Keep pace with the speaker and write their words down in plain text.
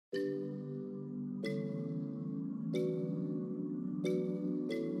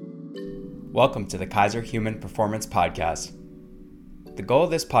Welcome to the Kaiser Human Performance Podcast. The goal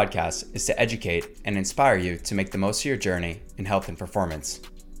of this podcast is to educate and inspire you to make the most of your journey in health and performance.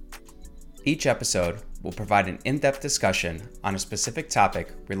 Each episode will provide an in-depth discussion on a specific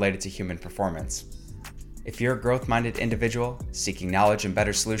topic related to human performance. If you're a growth-minded individual seeking knowledge and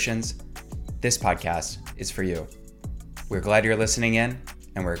better solutions, this podcast is for you. We're glad you're listening in,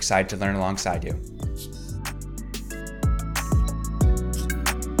 and we're excited to learn alongside you.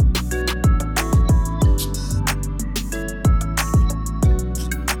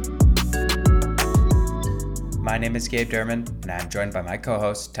 My name is Gabe Derman, and I'm joined by my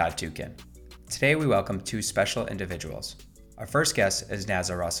co-host, Todd Tukin. Today, we welcome two special individuals. Our first guest is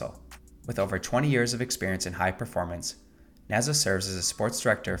Neasa Russell. With over 20 years of experience in high performance, Neasa serves as a sports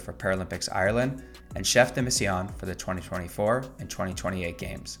director for Paralympics Ireland and chef de mission for the 2024 and 2028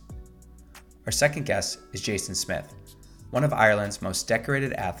 Games. Our second guest is Jason Smyth. One of Ireland's most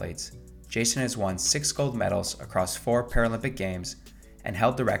decorated athletes, Jason has won 6 gold medals across 4 Paralympic Games and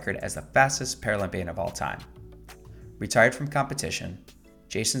held the record as the fastest Paralympian of all time. Retired from competition,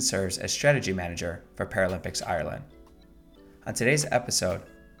 Jason serves as strategy manager for Paralympics Ireland. On today's episode,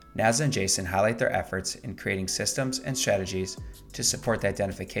 Neasa and Jason highlight their efforts in creating systems and strategies to support the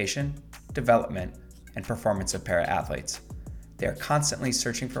identification, development, and performance of para-athletes. They are constantly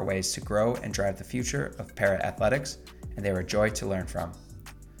searching for ways to grow and drive the future of para-athletics, and they are a joy to learn from.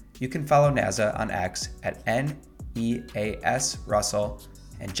 You can follow Neasa on X at NEAS Russell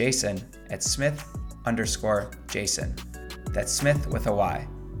and Jason at Smyth_Jason. That's Smith with a Y.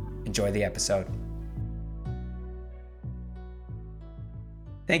 Enjoy the episode.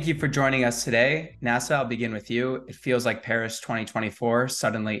 Thank you for joining us today. Neasa, I'll begin with you. It feels like Paris 2024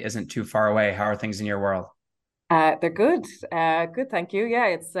 suddenly isn't too far away. How are things in your world? They're good. Good, thank you. Yeah,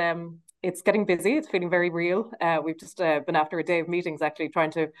 it's getting busy. It's feeling very real. We've just been after a day of meetings, actually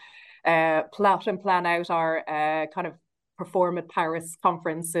trying to plot and plan out our kind of Perform at Paris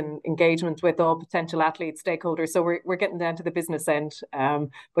conference and engagement with all potential athletes, stakeholders. So we're getting down to the business end.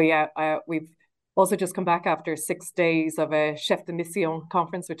 But yeah, we've also just come back after 6 days of a chef de mission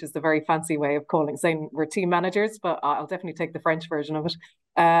conference, which is the very fancy way of saying we're team managers, but I'll definitely take the French version of it.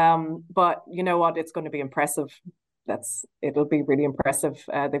 But you know what? It's going to be impressive. It'll be really impressive.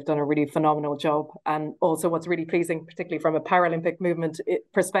 They've done a really phenomenal job. And also what's really pleasing, particularly from a Paralympic movement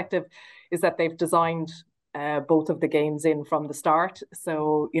perspective, is that they've designed both of the games in from the start.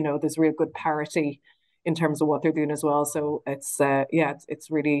 So, there's real good parity in terms of what they're doing as well. So it's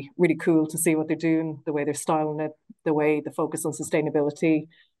really, really cool to see what they're doing, the way they're styling it, the way the focus on sustainability,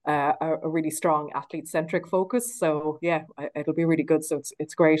 a really strong athlete-centric focus. So yeah, it'll be really good. So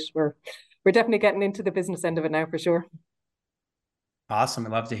it's great. We're definitely getting into the business end of it now for sure. Awesome.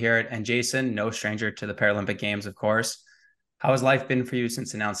 I'd love to hear it. And Jason, no stranger to the Paralympic Games, of course. How has life been for you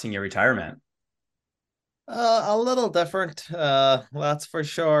since announcing your retirement? A little different, that's for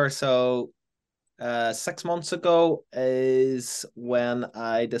sure. So 6 months ago is when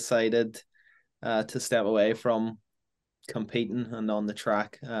I decided to step away from competing and on the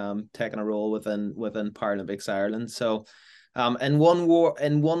track, taking a role within Paralympics Ireland. So in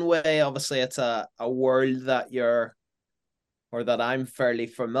one way, obviously it's a world that I'm fairly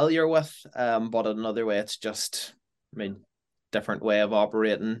familiar with, but in another way it's just, different way of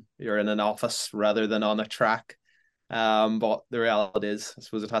operating. You're in an office rather than on a track. But the reality is, I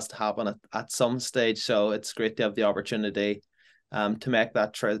suppose it has to happen at some stage. So it's great to have the opportunity to make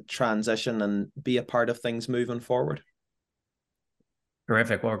that transition and be a part of things moving forward.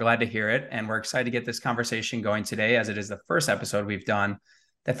 Terrific. Well, we're glad to hear it. And we're excited to get this conversation going today, as it is the first episode we've done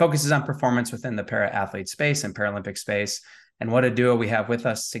that focuses on performance within the para-athlete space and Paralympic space. And what a duo we have with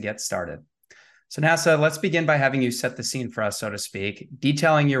us to get started. So Neasa, let's begin by having you set the scene for us, so to speak,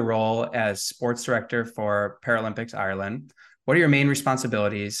 detailing your role as sports director for Paralympics Ireland. What are your main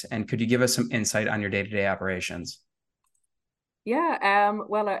responsibilities, and could you give us some insight on your day-to-day operations? Yeah,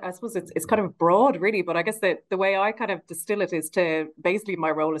 well, I suppose it's kind of broad, really, but I guess the way I kind of distill it is to basically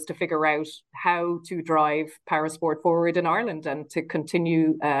my role is to figure out how to drive parasport forward in Ireland and to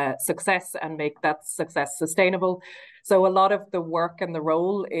continue success and make that success sustainable. So a lot of the work and the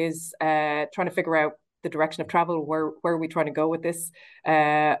role is trying to figure out the direction of travel, where are we trying to go with this,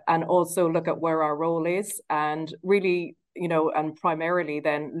 and also look at where our role is and really, and primarily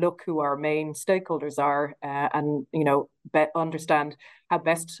then look who our main stakeholders are, and understand how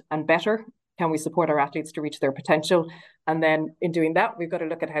best and better can we support our athletes to reach their potential? And then in doing that, we've got to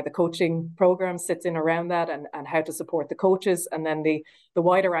look at how the coaching program sits in around that, and how to support the coaches. And then the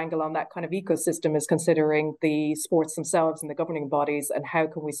wider angle on that kind of ecosystem is considering the sports themselves and the governing bodies, and how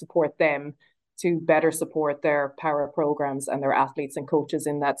can we support them to better support their para programs and their athletes and coaches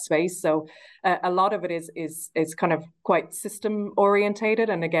in that space. So a lot of it is kind of quite system orientated,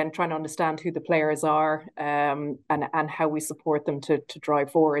 and again trying to understand who the players are, and how we support them to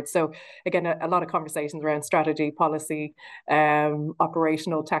drive forward. So again, a lot of conversations around strategy, policy,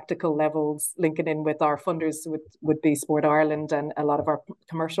 operational, tactical levels, linking in with our funders would be Sport Ireland and a lot of our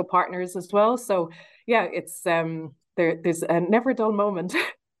commercial partners as well. So yeah, it's there's a never dull moment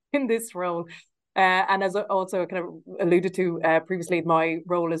in this role. And as I also kind of alluded to previously, my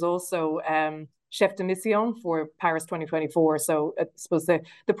role is also chef de mission for Paris 2024. So I suppose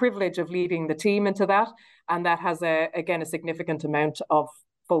the privilege of leading the team into that, and that has again a significant amount of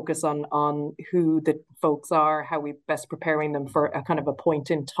focus on who the folks are, how we best preparing them for a kind of a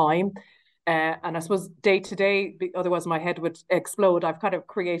point in time. And I suppose day to day, otherwise my head would explode, I've kind of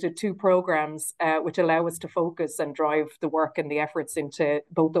created 2 programs which allow us to focus and drive the work and the efforts into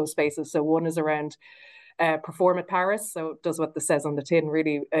both those spaces. So one is around Perform at Paris. So it does what this says on the tin,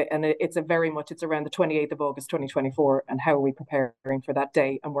 really. And it's around the 28th of August, 2024. And how are we preparing for that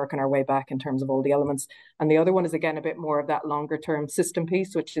day and working our way back in terms of all the elements. And the other one is, again, a bit more of that longer term system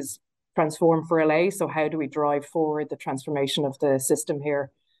piece, which is Transform for LA. So how do we drive forward the transformation of the system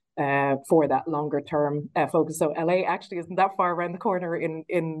here for that longer term focus. So LA actually isn't that far around the corner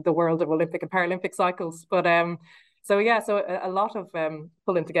in the world of Olympic and Paralympic cycles. But so yeah, so a lot of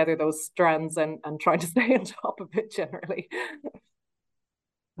pulling together those strands and trying to stay on top of it generally.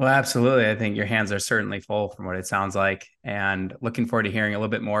 Well, absolutely. I think your hands are certainly full from what it sounds like, and looking forward to hearing a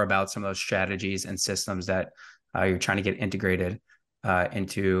little bit more about some of those strategies and systems that you're trying to get integrated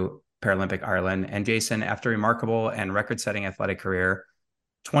into Paralympic Ireland. And Jason, after a remarkable and record-setting athletic career,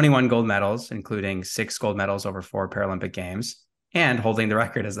 21 gold medals, including 6 gold medals over 4 Paralympic Games, and holding the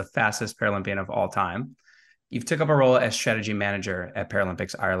record as the fastest Paralympian of all time, you've took up a role as strategy manager at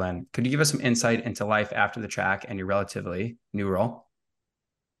Paralympics Ireland. Could you give us some insight into life after the track and your relatively new role?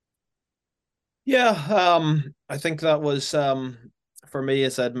 Yeah, I think that was for me,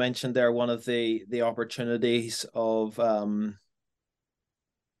 as I'd mentioned there, one of the opportunities of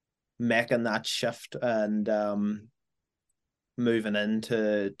making that shift and moving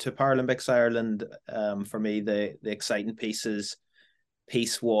into Paralympics Ireland. For me, the exciting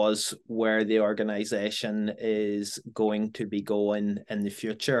piece was where the organization is going to be going in the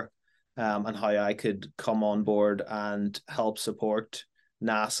future, and how I could come on board and help support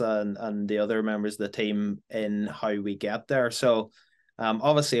Neasa and the other members of the team in how we get there. So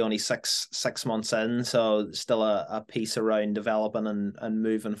obviously only six months in, so still a piece around developing and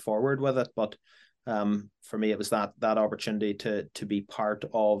moving forward with it. But for me, it was that opportunity to be part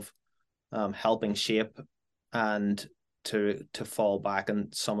of helping shape and to fall back on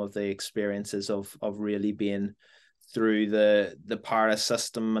some of the experiences of really being through the para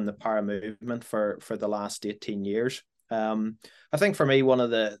system and the para movement for the last 18 years. I think for me, one of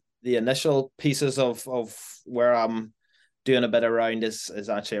the initial pieces of where I'm doing a bit around is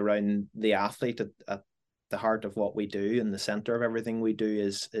actually around the athlete. At the heart of what we do and the center of everything we do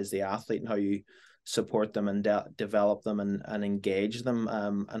is the athlete, and how you support them and develop them and engage them,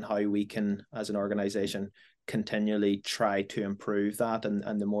 and how we can, as an organization, continually try to improve that.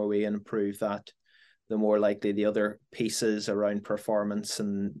 And the more we improve that, the more likely the other pieces around performance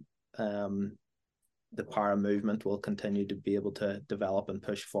and the para movement will continue to be able to develop and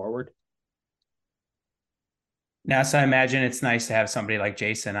push forward. Now, so I imagine it's nice to have somebody like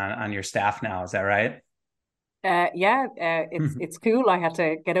Jason on your staff now. Is that right? It's cool. I had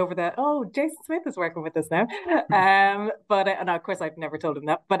to get over Jason Smyth is working with us now. But and of course I've never told him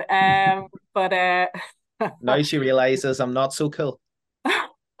that. But now she realizes I'm not so cool.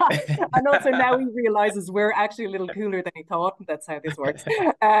 And also now he realizes we're actually a little cooler than he thought. That's how this works.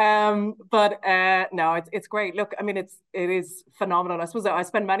 But no, it's great. Look, I mean, it is phenomenal. I suppose I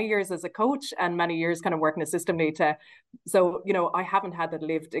spent many years as a coach and many years kind of working a system data. So, you know, I haven't had the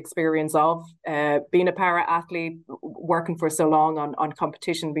lived experience of being a para athlete, working for so long on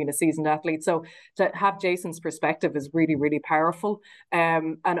competition, being a seasoned athlete. So to have Jason's perspective is really, really powerful.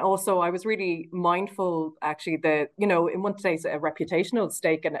 And also I was really mindful, actually, that, you know, in one case, a reputational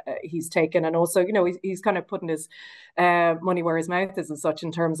stake he's taken, and also, you know, he's kind of putting his money where his mouth is, as such,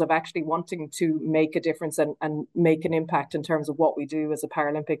 in terms of actually wanting to make a difference and make an impact in terms of what we do as a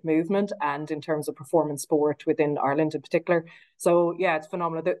Paralympic movement and in terms of performance sport within Ireland in particular. So yeah, it's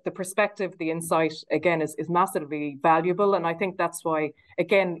phenomenal. The perspective, the insight, again, is massively valuable, and I think that's why,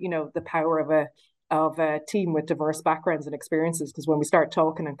 again, you know, the power of a team with diverse backgrounds and experiences, because when we start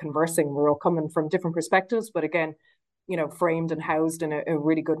talking and conversing, we're all coming from different perspectives, but again, you know, framed and housed in a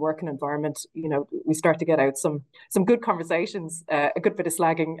really good working environment, you know, we start to get out some good conversations, a good bit of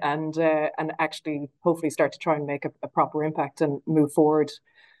slagging, and actually hopefully start to try and make a proper impact and move forward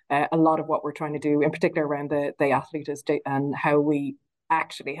a lot of what we're trying to do, in particular around the athlete and how we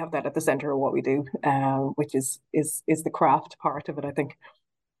actually have that at the center of what we do, which is the craft part of it, I think.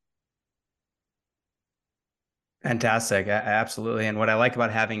 Fantastic. Absolutely. And what I like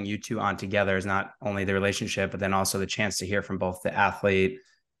about having you two on together is not only the relationship, but then also the chance to hear from both the athlete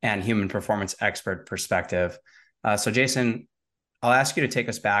and human performance expert perspective. So Jason, I'll ask you to take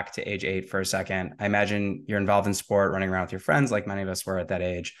us back to age 8 for a second. I imagine you're involved in sport, running around with your friends, like many of us were at that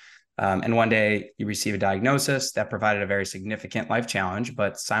age. And one day you receive a diagnosis that provided a very significant life challenge,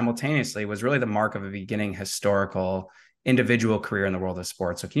 but simultaneously was really the mark of a beginning historical individual career in the world of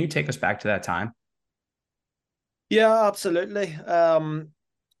sports. So can you take us back to that time? Yeah, absolutely.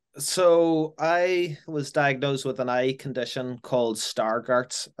 So I was diagnosed with an eye condition called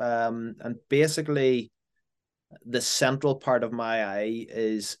Stargardt's, and basically the central part of my eye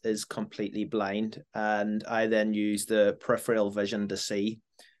is completely blind, and I then use the peripheral vision to see.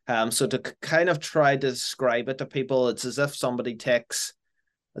 So to kind of try to describe it to people, it's as if somebody takes,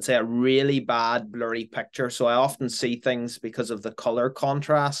 let's say, a really bad blurry picture. So I often see things because of the color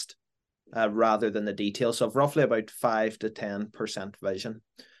contrast, rather than the detail. So roughly about 5 to 10% vision.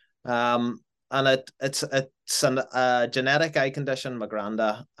 And it's a genetic eye condition. My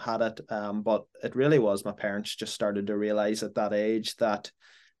granda had it, but it really was my parents just started to realize at that age that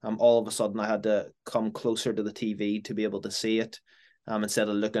all of a sudden I had to come closer to the TV to be able to see it. Instead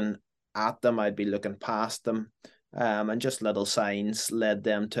of looking at them, I'd be looking past them. And just little signs led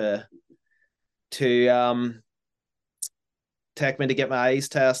them to take me to get my eyes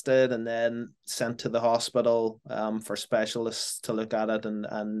tested, and then sent to the hospital for specialists to look at it,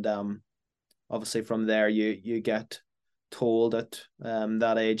 and obviously from there you get told at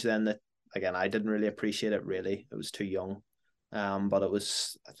that age then that, again, I didn't really appreciate it. Really, it was too young, but it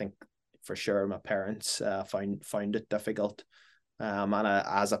was, I think, for sure my parents found it difficult, and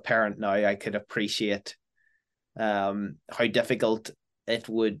as a parent now I could appreciate how difficult it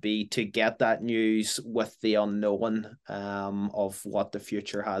would be to get that news with the unknown of what the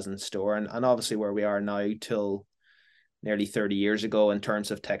future has in store. And obviously where we are now till nearly 30 years ago in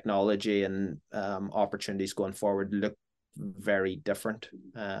terms of technology and opportunities going forward look very different.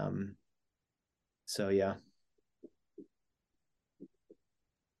 So, yeah.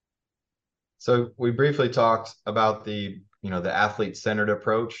 So we briefly talked about the athlete-centered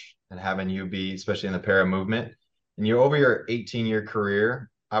approach and having you be, especially in the para movement. And you, over your 18-year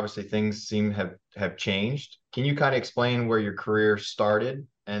career, obviously things seem have changed. Can you kind of explain where your career started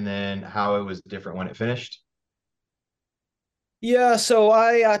and then how it was different when it finished? Yeah, so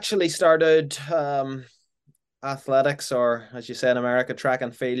I actually started athletics, or as you say in America, track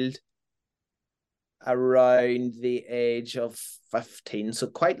and field, around the age of 15, so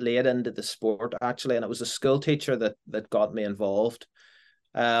quite late into the sport actually, and it was a school teacher that got me involved.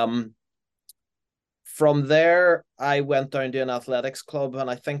 From there, I went down to an athletics club, and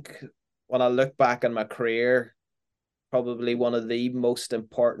I think when I look back in my career, probably one of the most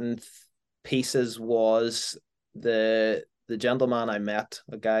important pieces was the gentleman I met,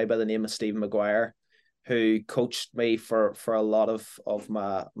 a guy by the name of Stephen McGuire, who coached me for a lot of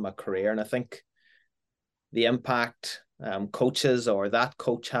my career. And I think the impact coaches or that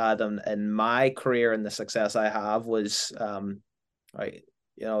coach had in my career and the success I have was,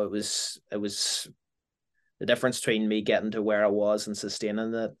 it was the difference between me getting to where I was and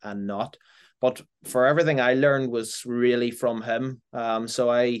sustaining it and not. But for everything I learned was really from him.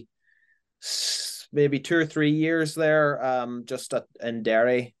 So I maybe 2 or 3 years there, just in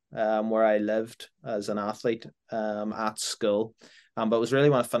Derry, where I lived as an athlete at school. But it was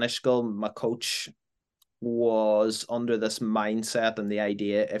really when I finished school, my coach was under this mindset and the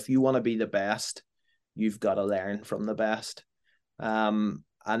idea, if you want to be the best, you've got to learn from the best.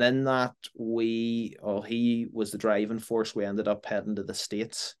 And in that, he was the driving force. We ended up heading to the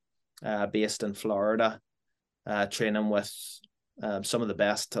States, based in Florida, training with some of the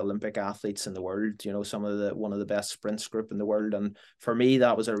best Olympic athletes in the world. One of the best sprints group in the world. And for me,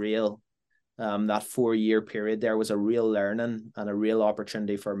 that was a real that 4-year period there was a real learning and a real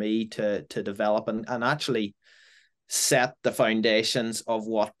opportunity for me to develop and actually set the foundations of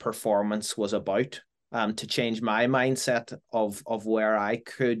what performance was about, to change my mindset of where I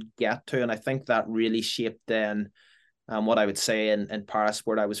could get to. And I think that really shaped then what I would say in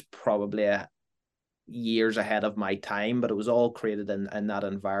parasport, I was probably years ahead of my time, but it was all created in that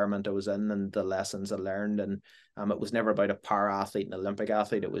environment I was in and the lessons I learned. And it was never about a para athlete and Olympic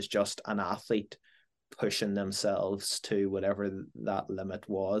athlete. It was just an athlete pushing themselves to whatever that limit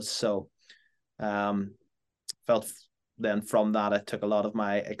was. So felt then from that, I took a lot of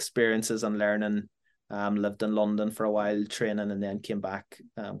my experiences and learning, lived in London for a while training, and then came back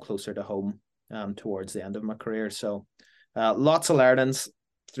closer to home towards the end of my career. So lots of learnings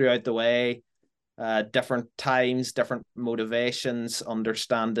throughout the way, different times, different motivations,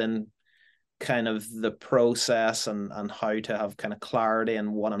 understanding kind of the process and how to have kind of clarity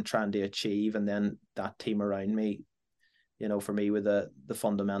in what I'm trying to achieve. And then that team around me, you know, for me were the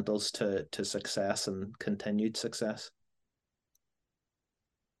fundamentals to success and continued success.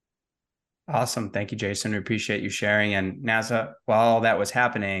 Awesome. Thank you, Jason. We appreciate you sharing. And Neasa, while all that was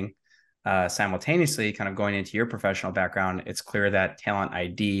happening, simultaneously kind of going into your professional background, it's clear that talent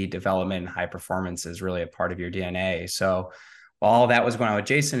ID, development, and high performance is really a part of your DNA. So while all that was going on with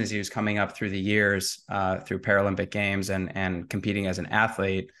Jason as he was coming up through the years, through Paralympic Games and competing as an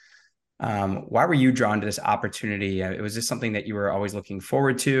athlete, why were you drawn to this opportunity? Was this something that you were always looking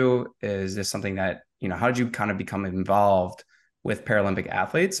forward to? Is this something that, you know, how did you kind of become involved with Paralympic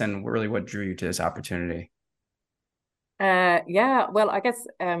athletes, and really what drew you to this opportunity? Yeah, well, I guess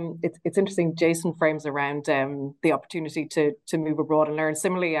it's interesting. Jason frames around the opportunity to move abroad and learn.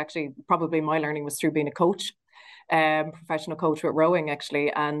 Similarly, actually, probably my learning was through being a coach, professional coach with rowing,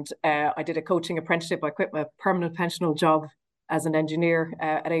 actually. And I did a coaching apprenticeship. I quit my permanent pensional job as an engineer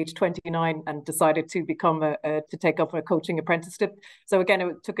at age 29 and decided to become to take up a coaching apprenticeship. So again,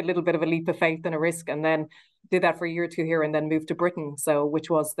 it took a little bit of a leap of faith and a risk, and then did that for a year or two here, and then moved to Britain, so which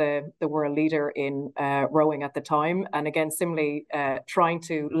was the world leader in rowing at the time. And again, similarly, trying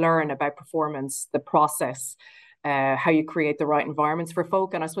to learn about performance, the process, how you create the right environments for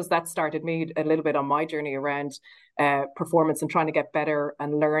folk. And I suppose that started me a little bit on my journey around performance and trying to get better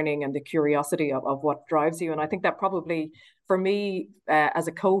and learning and the curiosity of what drives you. And I think that probably for me as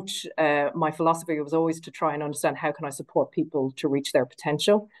a coach, my philosophy was always to try and understand how can I support people to reach their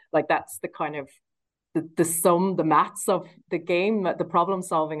potential. Like that's the kind of the maths of the game, the problem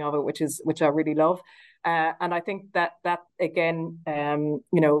solving of it, which I really love. And I think that again, you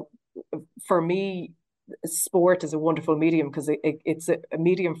know, for me, sport is a wonderful medium because it's a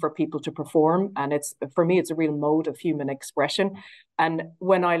medium for people to perform, and it's for me it's a real mode of human expression. And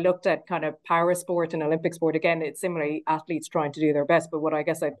when I looked at kind of para sport and Olympic sport, again, it's similarly athletes trying to do their best. But what I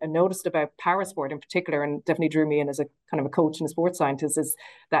guess I noticed about para sport in particular, and definitely drew me in as a kind of a coach and a sports scientist, is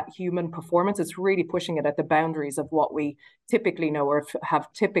that human performance. It's really pushing it at the boundaries of what we typically know or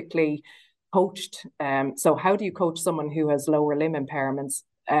have typically coached. So how do you coach someone who has lower limb impairments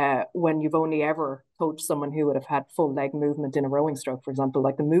when you've only ever coached someone who would have had full leg movement in a rowing stroke, for example?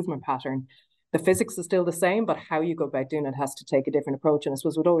 Like the movement pattern, the physics is still the same, but how you go about doing it has to take a different approach. And I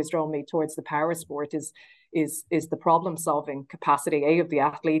suppose what always drawn me towards the para sport is the problem solving capacity, A, of the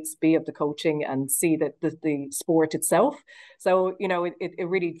athletes, B, of the coaching, and C, that the sport itself. So, you know, it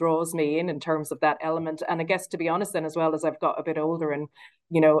really draws me in terms of that element. And I guess, to be honest, then as well, as I've got a bit older and,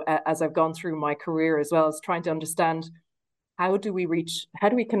 you know, as I've gone through my career as well, as trying to understand how can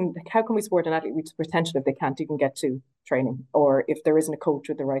we support an athlete reach potential if they can't even get to training, or if there isn't a coach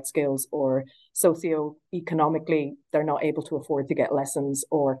with the right skills, or socio-economically they're not able to afford to get lessons,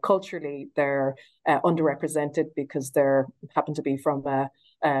 or culturally they're underrepresented because they're happen to be from a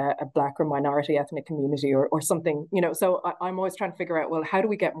Black or minority ethnic community or something, you know. So I'm always trying to figure out, well, how do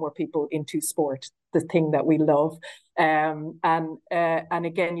we get more people into sport, the thing that we love? And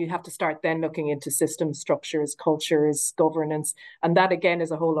again, you have to start then looking into systems, structures, cultures, governance. And that again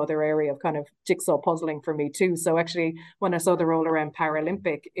is a whole other area of kind of jigsaw puzzling for me too. So actually, when I saw the role around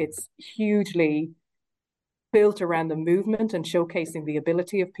Paralympic, it's hugely built around the movement and showcasing the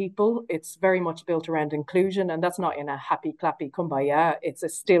ability of people. It's very much built around inclusion, and that's not in a happy clappy kumbaya. It's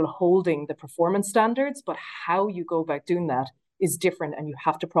still holding the performance standards, but how you go about doing that is different, and you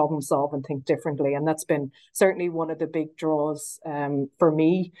have to problem solve and think differently. And that's been certainly one of the big draws for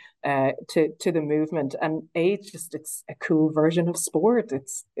me to the movement. And it's a cool version of sport.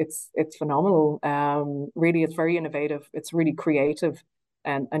 It's phenomenal. Really, it's very innovative. It's really creative.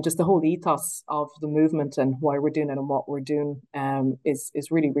 And just the whole ethos of the movement and why we're doing it and what we're doing is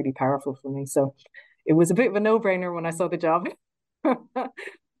really, really powerful for me. So it was a bit of a no-brainer when I saw the job.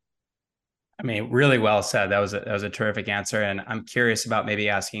 I mean, really well said. That was a terrific answer. And I'm curious about maybe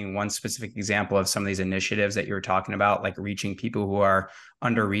asking one specific example of some of these initiatives that you were talking about, like reaching people who are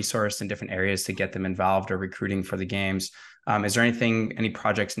under-resourced in different areas to get them involved or recruiting for the games. Is there any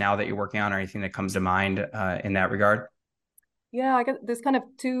projects now that you're working on or anything that comes to mind in that regard? Yeah, I guess there's kind of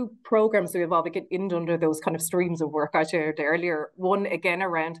two programs we involve in under those kind of streams of work I shared earlier. One again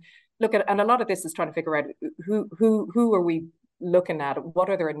around look at, and a lot of this is trying to figure out who are we looking at, what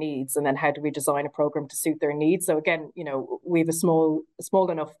are their needs, and then how do we design a program to suit their needs. So again, we have a small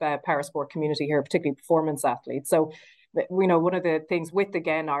enough parasport community here, particularly performance athletes. So we know one of the things with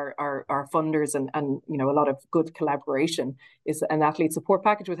again our funders and a lot of good collaboration is an athlete support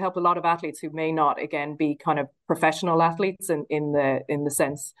package would help a lot of athletes who may not again be kind of professional athletes in the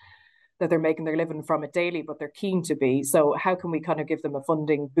sense that they're making their living from it daily, but they're keen to be. So how can we kind of give them a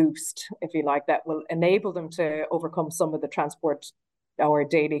funding boost, if you like, that will enable them to overcome some of the transport our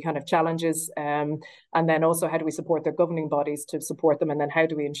daily kind of challenges, and then also how do we support their governing bodies to support them, and then how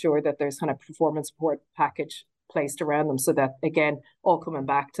do we ensure that there's kind of performance support package placed around them so that again all coming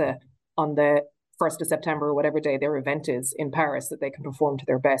back to on the 1st of September or whatever day their event is in Paris that they can perform to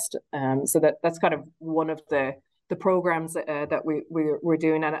their best. So that's kind of one of the programs that we're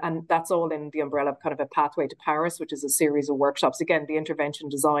doing, and that's all in the umbrella of kind of a pathway to Paris, which is a series of workshops. Again, the intervention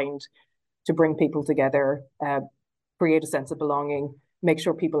designed to bring people together, create a sense of belonging, make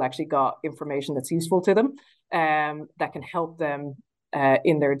sure people actually got information that's useful to them, that can help them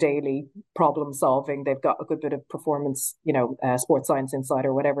in their daily problem solving. They've got a good bit of performance, sports science insight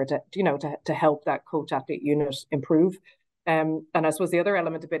or whatever to help that coach athlete unit improve. And I suppose the other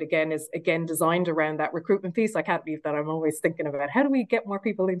element of it again is again designed around that recruitment piece. I can't leave that. I'm always thinking about how do we get more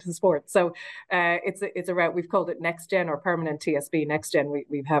people into the sport. So it's a route we've called it Next Gen or Permanent TSB Next Gen.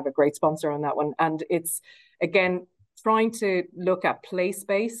 We have a great sponsor on that one, and it's again trying to look at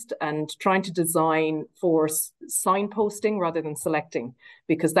place-based and trying to design for signposting rather than selecting,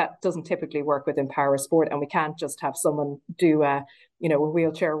 because that doesn't typically work within para sport, and we can't just have someone do a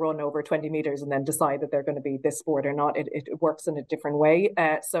wheelchair run over 20 meters and then decide that they're going to be this sport or not. It works in a different way.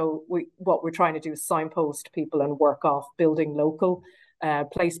 So what we're trying to do is signpost people and work off building local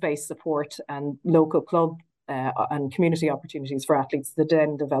place-based support and local club and community opportunities for athletes to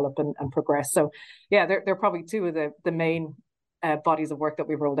then develop and progress. So yeah, they're probably two of the main bodies of work that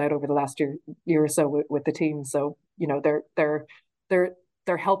we've rolled out over the last year or so with the team. So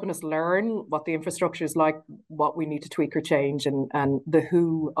they're helping us learn what the infrastructure is like, what we need to tweak or change, and the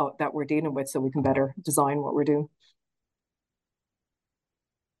who that we're dealing with, so we can better design what we're doing.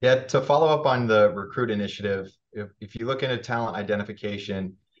 Yeah, to follow up on the recruit initiative, if you look into talent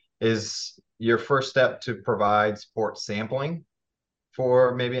identification, is your first step to provide sport sampling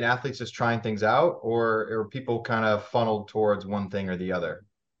for maybe an athlete's just trying things out, or are people kind of funneled towards one thing or the other?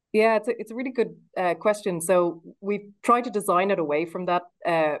 Yeah, it's a really good question. So we've tried to design it away from that.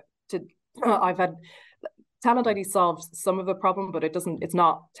 I've had Talent ID solves some of the problem, but it's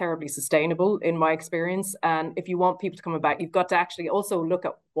not terribly sustainable in my experience. And if you want people to come back, you've got to actually also look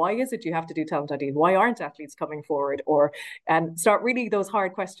at why is it you have to do Talent ID? Why aren't athletes coming forward? And start really those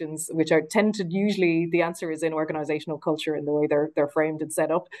hard questions, which usually the answer is in organizational culture and the way they're framed and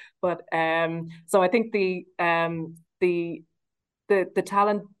set up. But so I think the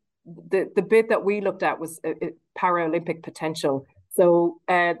talent, the bit that we looked at was Paralympic potential. So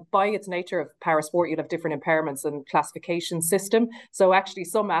by its nature of parasport, you'd have different impairments and classification system. So actually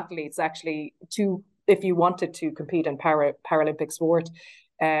some athletes if you wanted to compete in Paralympic sport,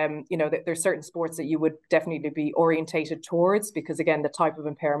 there's certain sports that you would definitely be orientated towards, because again, the type of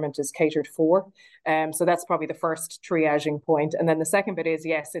impairment is catered for. So that's probably the first triaging point. And then the second bit is,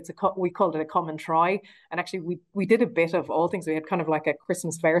 yes, we called it a common try. And actually we did a bit of all things. We had kind of like a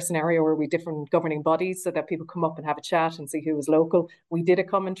Christmas fair scenario where we different governing bodies so that people come up and have a chat and see who was local. We did a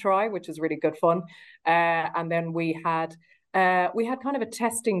common try, which was really good fun. And then we had kind of a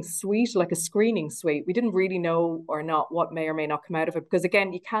testing suite, like a screening suite. We didn't really know or not what may or may not come out of it, because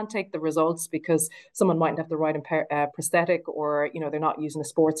again, you can't take the results because someone mightn't have the right prosthetic, or they're not using a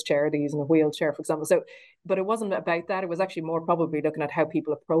sports chair, they're using a wheelchair, for example. So, but it wasn't about that. It was actually more probably looking at how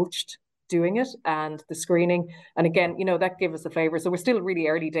people approached doing it and the screening. And again, that gave us a flavor. So we're still really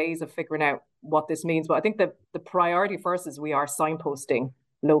early days of figuring out what this means. But I think that the priority first is we are signposting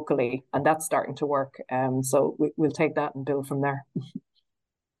locally, and that's starting to work. So we'll take that and build from there.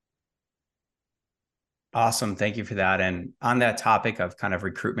 Awesome. Thank you for that. And on that topic of kind of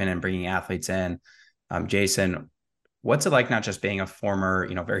recruitment and bringing athletes in, Jason, what's it like not just being a former,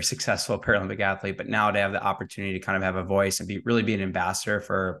 very successful Paralympic athlete, but now to have the opportunity to kind of have a voice and really be an ambassador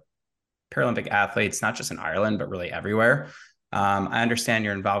for Paralympic athletes, not just in Ireland, but really everywhere? I understand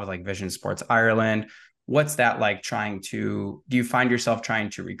you're involved with like Vision Sports Ireland. What's that like do you find yourself trying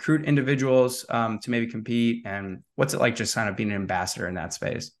to recruit individuals to maybe compete? And what's it like just kind of being an ambassador in that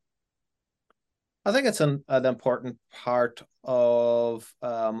space? I think it's an important part of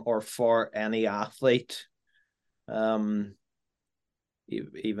or for any athlete, um,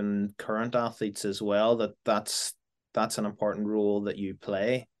 even current athletes as well, that's an important role that you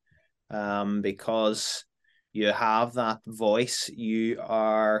play, because you have that voice. You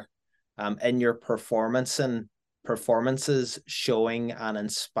are in your performances showing and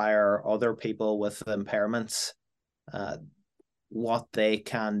inspire other people with impairments, what they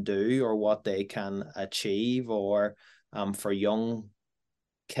can do or what they can achieve, or for young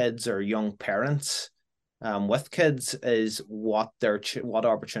kids or young parents with kids, is what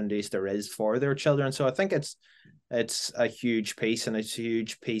opportunities there is for their children. So I think it's a huge piece, and it's a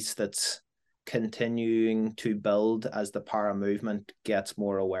huge piece that's continuing to build as the para movement gets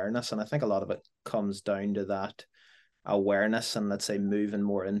more awareness. And I think a lot of it comes down to that awareness, and let's say moving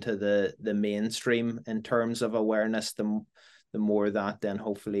more into the mainstream in terms of awareness. The more that then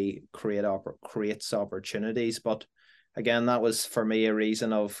hopefully creates opportunities. But again, that was for me a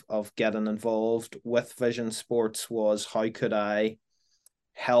reason of getting involved with Vision Sports, was how could I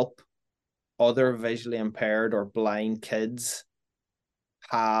help other visually impaired or blind kids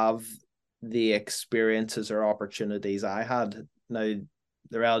have the experiences or opportunities I had. Now,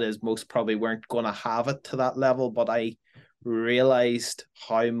 the reality is most probably weren't going to have it to that level, but I realized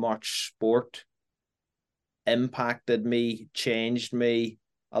how much sport impacted me, changed me,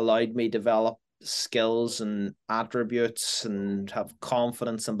 allowed me develop skills and attributes and have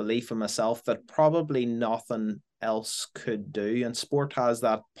confidence and belief in myself that probably nothing else could do. And sport has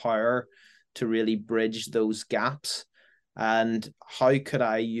that power to really bridge those gaps. And how could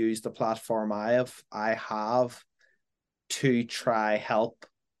I use the platform I have to try help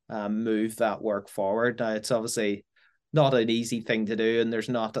move that work forward? Now, it's obviously not an easy thing to do, and there's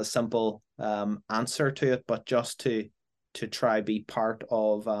not a simple answer to it, but just to try be part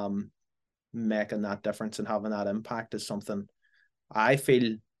of making that difference and having that impact is something I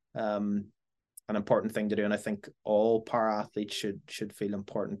feel an important thing to do, and I think all para athletes should feel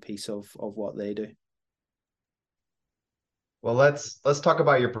important piece of what they do. Well, let's talk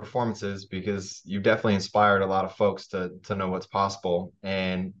about your performances, because you've definitely inspired a lot of folks to know what's possible.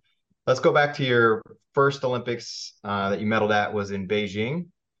 And let's go back to your first Olympics that you medaled at was in Beijing.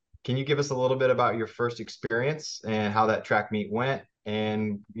 Can you give us a little bit about your first experience and how that track meet went?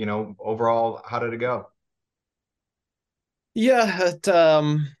 And, overall, how did it go? Yeah,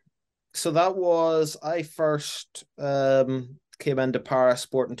 so that was, I first came into para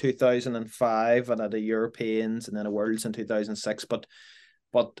sport in 2005 and had a Europeans and then a Worlds in 2006. But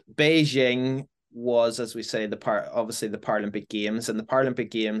Beijing was, as we say, obviously the Paralympic Games, and the Paralympic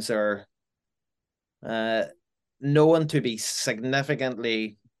Games are known to be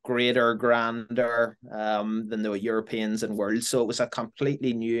significantly greater, grander than the Europeans and Worlds. So it was a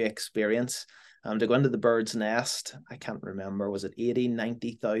completely new experience. To go into the Bird's Nest, I can't remember, was it 80,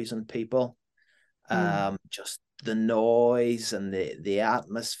 90,000 people? Just the noise and the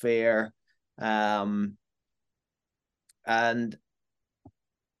atmosphere. And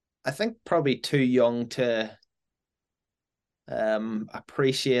I think probably too young to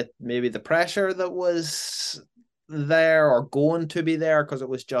appreciate maybe the pressure that was there or going to be there, because it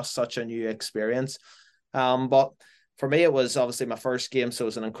was just such a new experience. But for me, it was obviously my first game, so it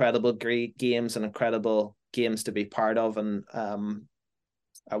was an incredible great games and incredible games to be part of. And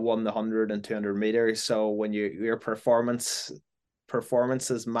I won the 100 and 200 meters. So when your performances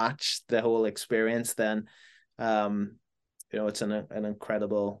match the whole experience, then it's an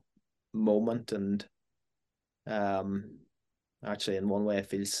incredible moment. And actually, in one way, it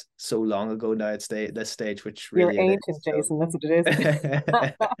feels so long ago now at this stage, which really You're ancient, Jason. That's what it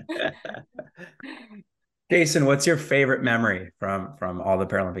is. Jason, what's your favorite memory from all the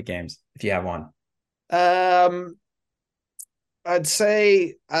Paralympic Games, if you have one? I'd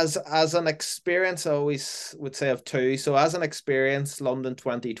say as an experience, I always would say of two. So as an experience, London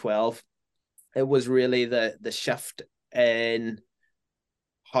 2012, it was really the shift in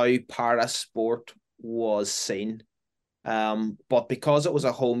how para sport was seen. But because it was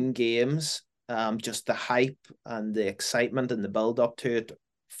a home games, just the hype and the excitement and the build up to it,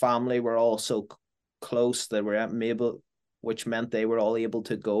 family were all so close that were able, which meant they were all able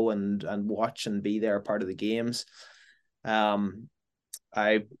to go and watch and be there part of the games.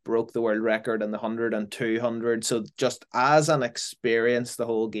 I broke the world record in the 100 and 200. So just as an experience, the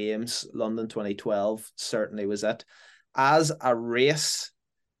whole games, London 2012 certainly was it. As a race,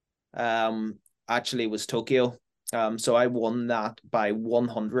 actually was Tokyo. So I won that by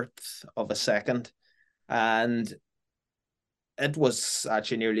 1/100th of a second. And it was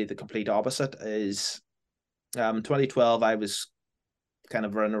actually nearly the complete opposite. Is 2012, I was kind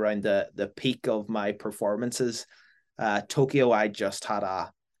of running around the peak of my performances. Tokyo, I just had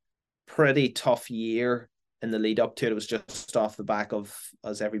a pretty tough year in the lead up to it. It was just off the back of,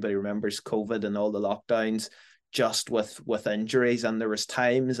 as everybody remembers, COVID and all the lockdowns, just with injuries. And there was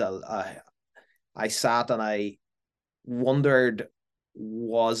times I sat and I wondered,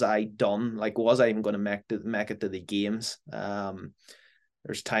 was I done? Like, was I even going to make it to the games?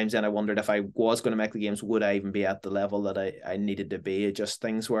 There's times then I wondered if I was going to make the games, would I even be at the level that I needed to be? Just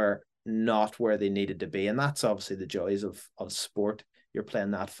things were not where they needed to be. And that's obviously the joys of sport. You're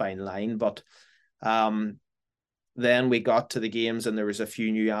playing that fine line. But then we got to the games and there was a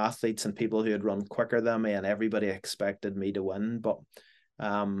few new athletes and people who had run quicker than me, and everybody expected me to win. But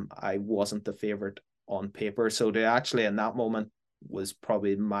I wasn't the favorite on paper. So to actually in that moment was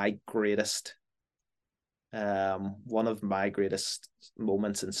probably my greatest one of my greatest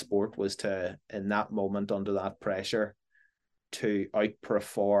moments in sport, was to, in that moment under that pressure, to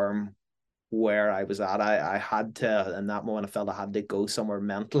outperform where I was at. I had to, in that moment, I felt I had to go somewhere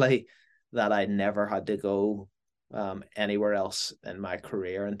mentally that I never had to go anywhere else in my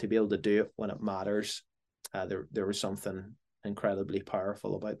career, and to be able to do it when it matters, there was something incredibly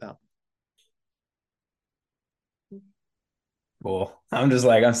powerful about that. Cool.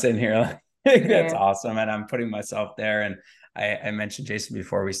 I'm sitting here like, that's awesome. And I'm putting myself there. And I mentioned, Jason,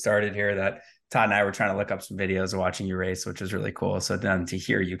 before we started here, that Todd and I were trying to look up some videos of watching you race, which was really cool. So then to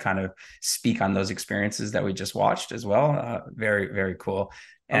hear you kind of speak on those experiences that we just watched as well, very, very cool.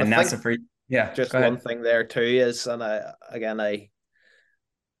 And Neasa, for just one thing there too is, and I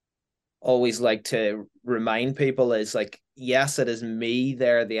always like to remind people, is like, yes, it is me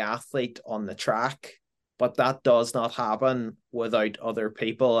there, the athlete on the track, but that does not happen without other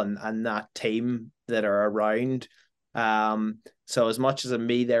people and that team that are around. So as much as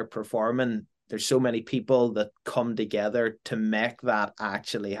me there performing, there's so many people that come together to make that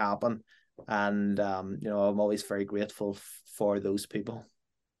actually happen. And, I'm always very grateful for those people.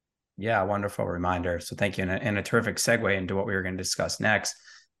 Yeah, wonderful reminder. So thank you. And a terrific segue into what we were going to discuss next.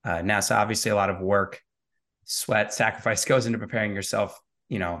 Neasa, obviously a lot of work, sweat, sacrifice goes into preparing yourself,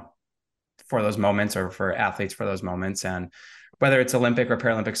 for those moments, or for athletes for those moments. And whether it's Olympic or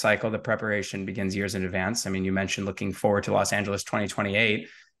Paralympic cycle, the preparation begins years in advance. I mean, you mentioned looking forward to Los Angeles 2028,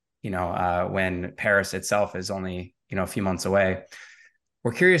 when Paris itself is only, a few months away.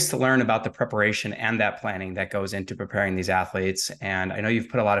 We're curious to learn about the preparation and that planning that goes into preparing these athletes. And I know you've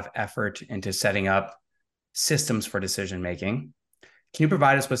put a lot of effort into setting up systems for decision-making. Can you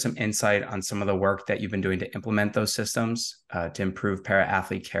provide us with some insight on some of the work that you've been doing to implement those systems to improve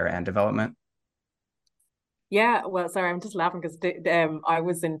para-athlete care and development? Yeah, well, sorry, I'm just laughing because I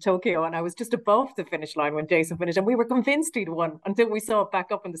was in Tokyo and I was just above the finish line when Jason finished, and we were convinced he'd won until we saw it back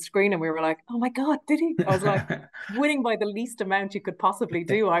up on the screen and we were like, oh my God, did he? I was like, winning by the least amount you could possibly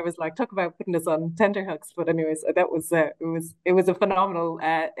do. I was like, talk about putting us on tenterhooks. But anyways, that was it was a phenomenal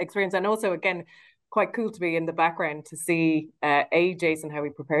experience, and also again, quite cool to be in the background to see Jason, how he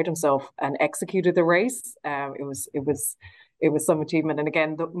prepared himself and executed the race. It was some achievement. And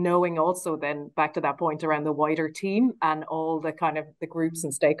again, knowing also then back to that point around the wider team and all the kind of the groups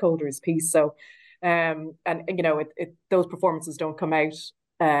and stakeholders piece. So, and those performances don't come out.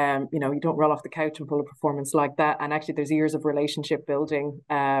 You don't roll off the couch and pull a performance like that. And actually, there's years of relationship building,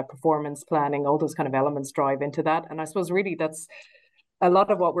 performance planning, all those kind of elements drive into that. And I suppose really that's a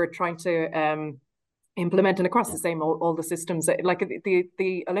lot of what we're trying to implementing across the same all the systems. Like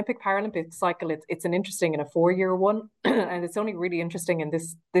the Olympic Paralympic cycle, it's an interesting and a 4-year one, and it's only really interesting in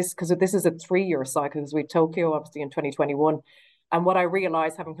this because this is a 3-year cycle, because we Tokyo obviously in 2021. And what I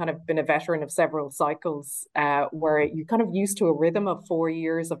realized, having kind of been a veteran of several cycles, where you kind of used to a rhythm of 4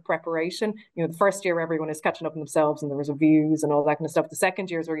 years of preparation. The first year everyone is catching up on themselves and there was reviews and all that kind of stuff. The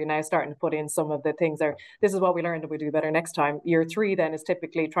second year is where you're now starting to put in some of the things there. This is what we learned and we do better next time. Year 3 then is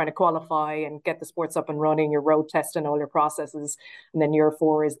typically trying to qualify and get the sports up and running, your road testing, all your processes. And then year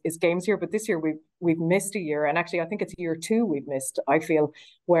 4 is games year. But this year we've missed a year. And actually I think it's year 2 we've missed, I feel,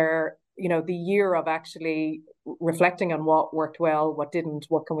 where the year of actually reflecting on what worked well, what didn't,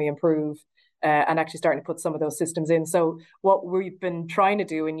 what can we improve, and actually starting to put some of those systems in. So what we've been trying to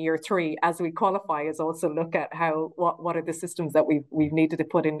do in year 3 as we qualify is also look at what are the systems that we've needed to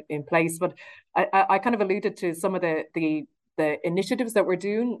put in place. But I kind of alluded to some of the the initiatives that we're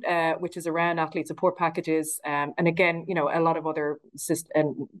doing, which is around athlete support packages. And again, a lot of other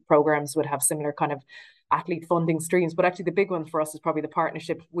programs would have similar kind of athlete funding streams. But actually, the big one for us is probably the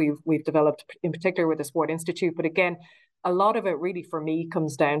partnership we've developed, in particular with the Sport Institute. But again, a lot of it really for me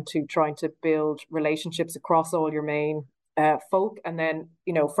comes down to trying to build relationships across all your main folk, and then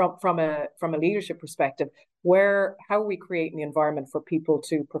from a leadership perspective, how are we creating the environment for people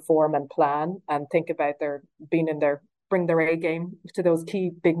to perform and plan and think about bring their A game to those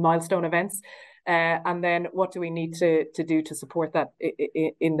key big milestone events, and then what do we need to do to support that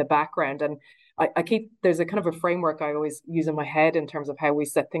in the background. And there's a kind of a framework I always use in my head in terms of how we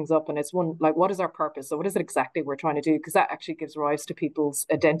set things up. And it's one, like, what is our purpose? So what is it exactly we're trying to do? Because that actually gives rise to people's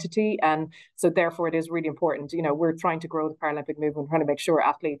identity. And so therefore it is really important. We're trying to grow the Paralympic movement, trying to make sure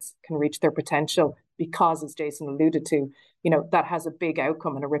athletes can reach their potential, because, as Jason alluded to, that has a big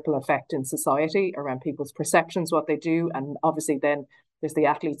outcome and a ripple effect in society around people's perceptions, what they do. And obviously then there's the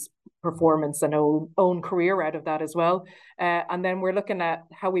athlete's performance and own career out of that as well. And then we're looking at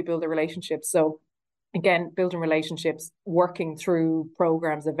how we build a relationship. So again, building relationships, working through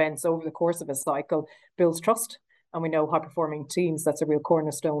programs, events over the course of a cycle builds trust. And we know high performing teams, that's a real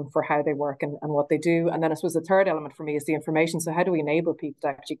cornerstone for how they work and what they do. And then I suppose the third element for me is the information. So how do we enable people to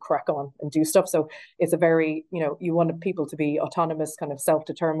actually crack on and do stuff? So it's a very, you want people to be autonomous, kind of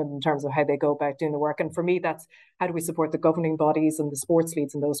self-determined in terms of how they go about doing the work. And for me, that's how do we support the governing bodies and the sports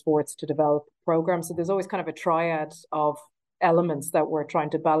leads in those sports to develop programs. So there's always kind of a triad of elements that we're trying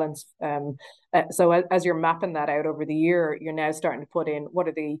to balance. So as you're mapping that out over the year, you're now starting to put in what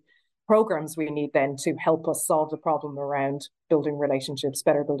are the programs we need then to help us solve the problem around building relationships,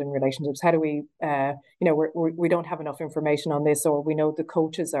 better building relationships. How do we, we don't have enough information on this, or we know the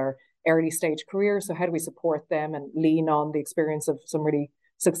coaches are early stage careers. So how do we support them and lean on the experience of some really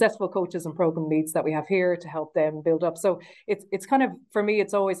successful coaches and program leads that we have here to help them build up? So it's kind of, for me,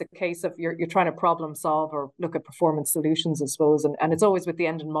 it's always a case of you're trying to problem solve or look at performance solutions, I suppose. And it's always with the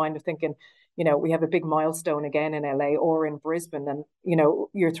end in mind of thinking, we have a big milestone again in LA or in Brisbane, and,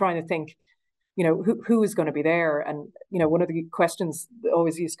 you're trying to think, who is going to be there? And, one of the questions that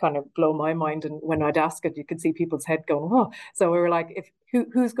always used to kind of blow my mind, and when I'd ask it, you could see people's head going, oh. So we were like,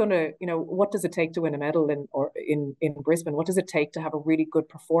 who's going to, what does it take to win a medal in Brisbane? What does it take to have a really good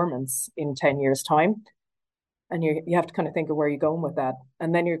performance in 10 years' time? And you have to kind of think of where you're going with that.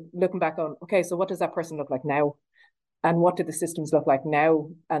 And then you're looking back on, okay, so what does that person look like now? And what do the systems look like now?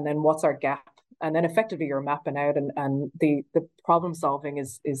 And then what's our gap? And then effectively you're mapping out, and the problem solving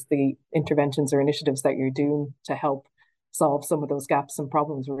is the interventions or initiatives that you're doing to help solve some of those gaps and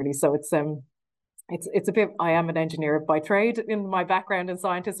problems, really. So it's a bit, I am an engineer by trade in my background, and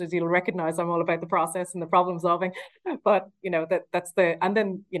scientist, as you'll recognize, I'm all about the process and the problem solving. But and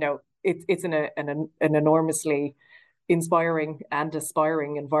then it's an enormously inspiring and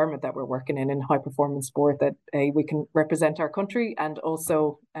aspiring environment that we're working in high performance sport, that we can represent our country, and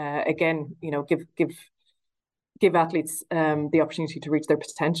also again give athletes the opportunity to reach their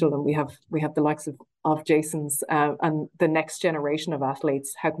potential. And we have the likes of Jason's and the next generation of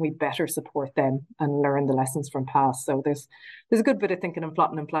athletes. How can we better support them and learn the lessons from past? So there's a good bit of thinking and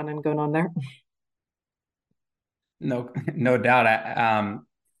plotting and planning going on there. No doubt.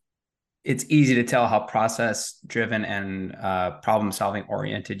 It's easy to tell how process driven and problem solving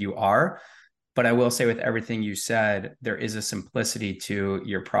oriented you are. But I will say, with everything you said, there is a simplicity to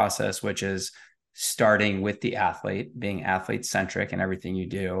your process, which is starting with the athlete, being athlete centric in everything you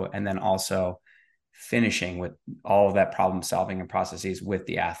do, and then also finishing with all of that problem solving and processes with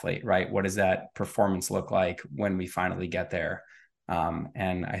the athlete, right? What does that performance look like when we finally get there?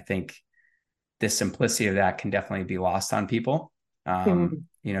 And I think the simplicity of that can definitely be lost on people.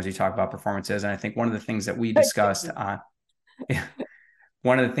 As you talk about performances. And I think one of the things that we discussed on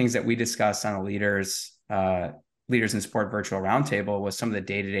a leaders in sport virtual roundtable was some of the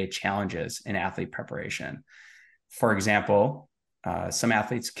day-to-day challenges in athlete preparation. For example, some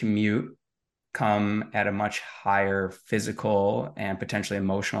athletes come at a much higher physical and potentially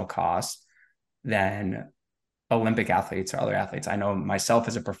emotional cost than Olympic athletes or other athletes. I know myself,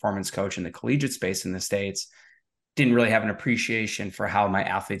 as a performance coach in the collegiate space in the States, didn't really have an appreciation for how my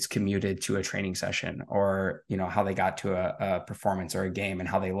athletes commuted to a training session, or, how they got to a performance or a game and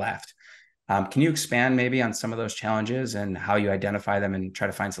how they left. Can you expand maybe on some of those challenges and how you identify them and try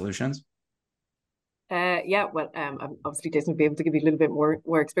to find solutions? Obviously Jason will be able to give you a little bit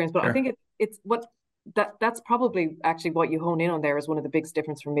more experience, but sure. I think it's that's probably actually what you hone in on there is one of the biggest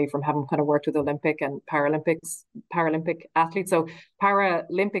difference for me from having kind of worked with Olympic and Paralympic athletes. So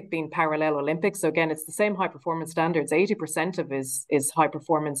Paralympic being parallel Olympics. So again, it's the same high performance standards. 80% of is high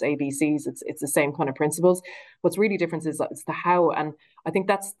performance ABCs. It's the same kind of principles. What's really different is it's the how. And I think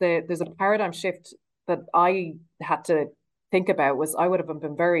there's a paradigm shift that I had to think about. Was I would have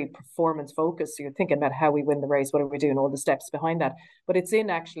been very performance focused. So you're thinking about how we win the race, what are we doing, all the steps behind that. But it's in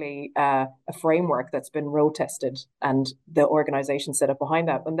actually a framework that's been road tested and the organization set up behind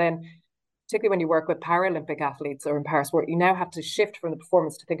that. And then particularly when you work with Paralympic athletes or in parasport, you now have to shift from the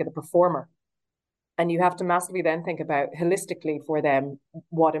performance to think of the performer. And you have to massively then think about holistically for them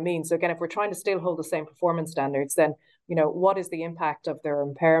what it means. So again, if we're trying to still hold the same performance standards, then what is the impact of their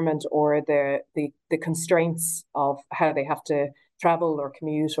impairment or the constraints of how they have to travel or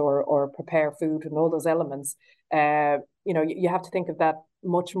commute or prepare food and all those elements. You have to think of that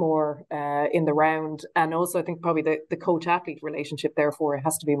much more in the round. And also I think probably the coach athlete relationship therefore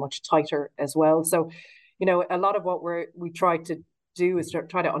has to be much tighter as well. So a lot of what we try to do is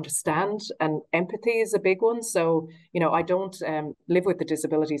try to understand, and empathy is a big one. So I don't live with the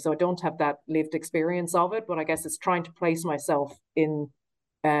disability, so I don't have that lived experience of it, but I guess it's trying to place myself in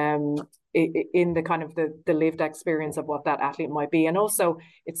the kind of the lived experience of what that athlete might be. And also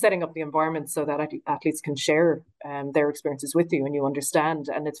it's setting up the environment so that athletes can share their experiences with you and you understand,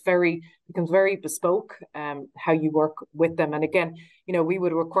 and becomes very bespoke how you work with them. And again, we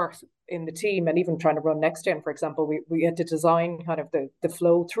would work in the team, and even trying to run Next Gen, for example, we had to design kind of the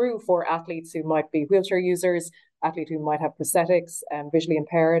flow through for athletes who might be wheelchair users, athletes who might have prosthetics, visually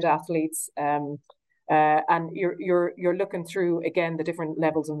impaired athletes, and you're looking through again the different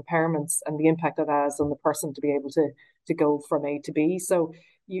levels of impairments and the impact that has on the person to be able to go from A to B. So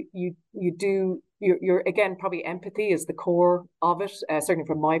you're again, probably empathy is the core of it, certainly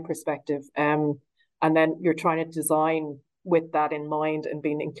from my perspective. And then you're trying to design with that in mind and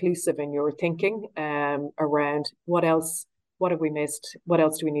being inclusive in your thinking around what have we missed, what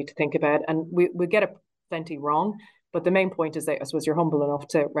else do we need to think about, and we get it plenty wrong. But the main point is that I suppose you're humble enough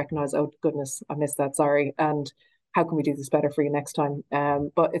to recognize, oh goodness, I missed that, sorry, and how can we do this better for you next time?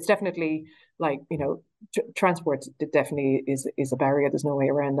 But it's definitely like transport definitely is a barrier. There's no way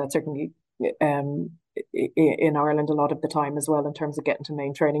around that. Certainly, in Ireland a lot of the time as well in terms of getting to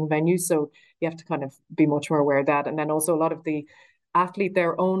main training venues. So you have to kind of be much more aware of that. And then also a lot of the athlete,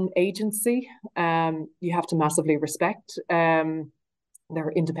 their own agency, you have to massively respect.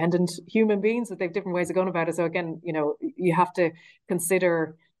 They're independent human beings, that they have different ways of going about it. So again, you have to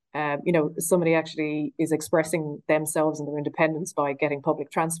consider, somebody actually is expressing themselves and their independence by getting public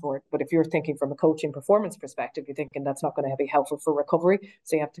transport. But if you're thinking from a coaching performance perspective, you're thinking that's not going to be helpful for recovery.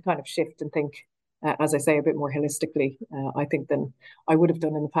 So you have to kind of shift and think, as I say, a bit more holistically, I think, than I would have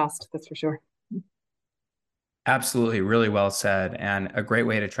done in the past. That's for sure. Absolutely. Really well said. And a great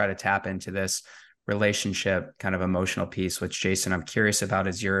way to try to tap into this relationship kind of emotional piece, which Jason, I'm curious about,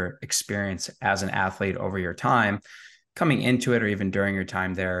 is your experience as an athlete over your time coming into it, or even during your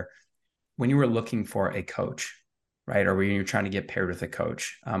time there, when you were looking for a coach, right? Or when you were trying to get paired with a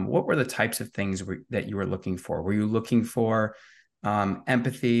coach, what were the types of things that you were looking for? Were you looking for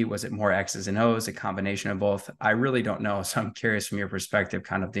empathy? Was it more X's and O's, a combination of both? I really don't know. So I'm curious from your perspective,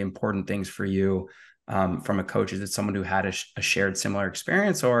 kind of the important things for you from a coach. Is it someone who had a shared similar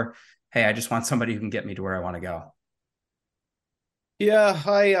experience, or hey, I just want somebody who can get me to where I want to go? Yeah,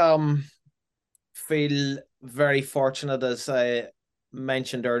 I feel very fortunate, as I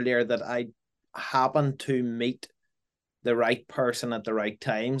mentioned earlier, that I happened to meet the right person at the right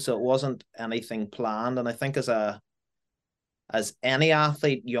time. So it wasn't anything planned. And I think as any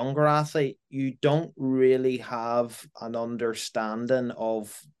athlete, younger athlete, you don't really have an understanding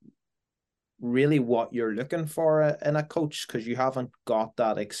of really what you're looking for in a coach, because you haven't got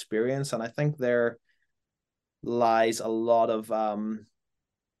that experience. And I think there lies a lot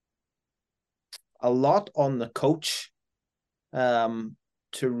on the coach to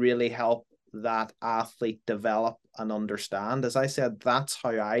really help that athlete develop and understand. As I said, that's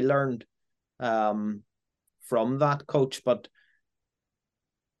how I learned from that coach. But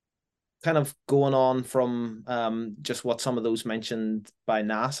kind of going on from just what some of those mentioned by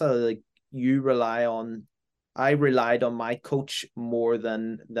Neasa, like I relied on my coach more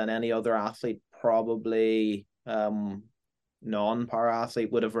than any other athlete, probably non-para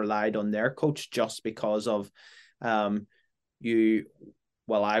athlete would have relied on their coach, just because of I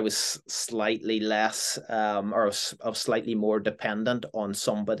was slightly less or slightly more dependent on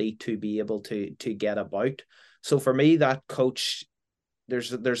somebody to be able to get about. So for me, that coach,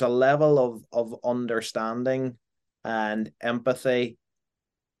 there's a level of understanding and empathy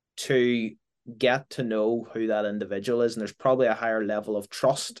to get to know who that individual is, and there's probably a higher level of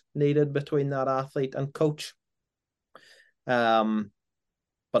trust needed between that athlete and coach.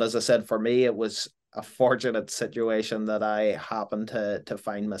 But as I said, for me, it was a fortunate situation that I happened to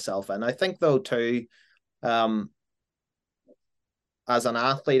find myself in. I think, though, too, as an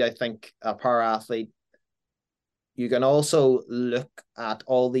athlete, I think a para athlete, you can also look at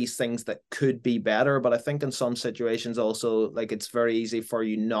all these things that could be better, but I think in some situations also, like, it's very easy for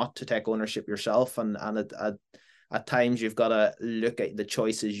you not to take ownership yourself, and at times you've got to look at the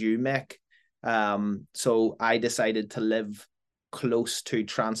choices you make. So I decided to live close to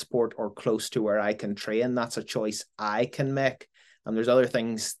transport or close to where I can train. That's a choice I can make, and there's other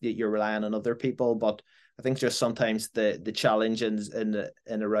things that you're relying on other people. But I think just sometimes the challenge in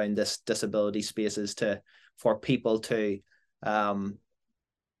around this disability space is for people to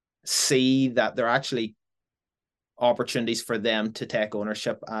see that there are actually opportunities for them to take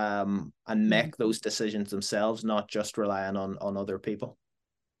ownership and make those decisions themselves, not just relying on other people.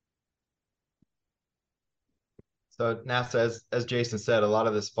 So Neasa, as Jason said, a lot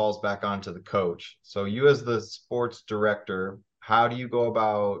of this falls back onto the coach. So you as the sports director, how do you go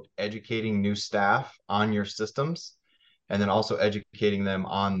about educating new staff on your systems, and then also educating them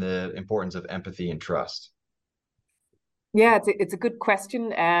on the importance of empathy and trust? Yeah, it's a good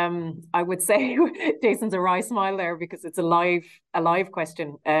question. I would say Jason's a wry smile there because it's a live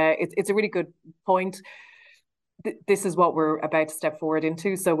question. It's a really good point. This is what we're about to step forward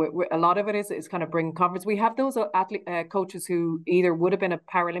into. So a lot of it is kind of bring conference. We have those coaches who either would have been a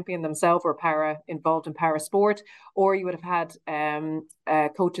Paralympian themselves or involved in para sport, or you would have had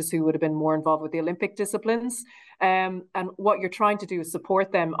coaches who would have been more involved with the Olympic disciplines. And what you're trying to do is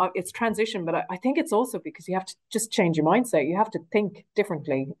support them. It's transition, but I think it's also because you have to just change your mindset. You have to think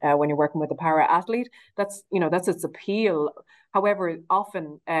differently when you're working with a para athlete. That's its appeal. However,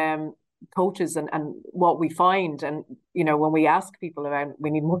 often coaches and what we find, and when we ask people about we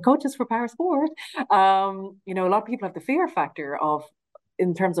need more coaches for para sport, a lot of people have the fear factor of,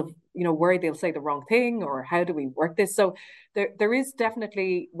 in terms of worry they'll say the wrong thing, or how do we work this. So there is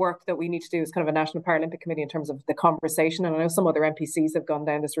definitely work that we need to do as kind of a National Paralympic Committee in terms of the conversation, and I know some other NPCs have gone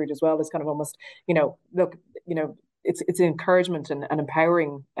down this route as well. It's kind of almost look, it's an encouragement and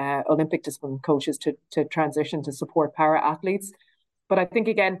empowering Olympic discipline coaches to transition to support para athletes. But I think,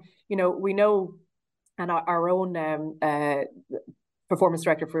 again, we know, and our own performance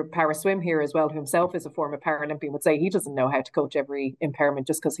director for para swim here as well, who himself is a former Paralympian, would say he doesn't know how to coach every impairment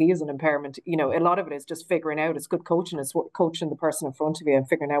just because he is an impairment. A lot of it is just figuring out. It's good coaching. It's coaching the person in front of you and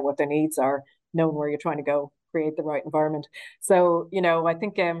figuring out what their needs are, knowing where you're trying to go, create the right environment. So, I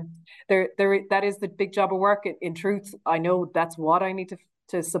think that is the big job of work. In truth, I know that's what I need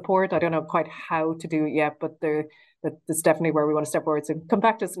to support. I don't know quite how to do it yet, but that's definitely where we want to step forward. So come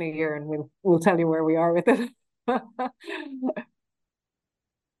back to us in a year and we'll tell you where we are with it.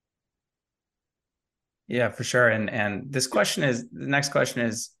 Yeah, for sure. And the next question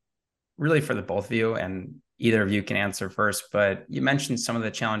is really for the both of you, and either of you can answer first. But you mentioned some of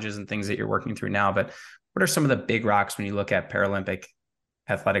the challenges and things that you're working through now, but what are some of the big rocks when you look at Paralympic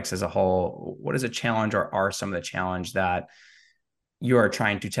athletics as a whole? What is a challenge, or are some of the challenge that you are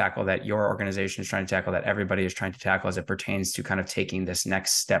trying to tackle, that your organization is trying to tackle, that everybody is trying to tackle as it pertains to kind of taking this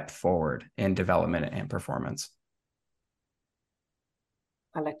next step forward in development and performance?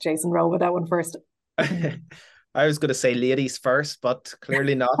 I'll let Jason roll with that one first. I was going to say ladies first, but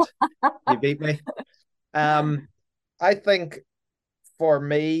clearly not. You beat me. I think for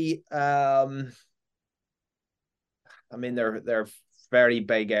me, they're very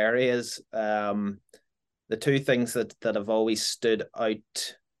big areas. The two things that have always stood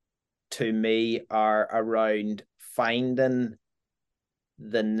out to me are around finding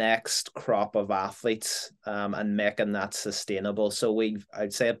the next crop of athletes and making that sustainable. So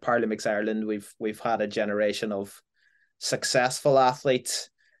I'd say at Paralympics Ireland, we've had a generation of successful athletes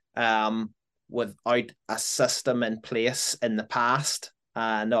without a system in place in the past.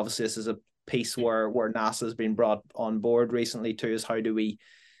 And obviously this is a piece where Neasa has been brought on board recently too, is how do we,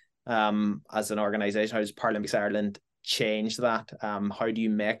 as an organization, how does Paralympics Ireland change that? How do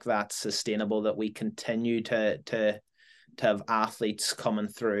you make that sustainable, that we continue to have athletes coming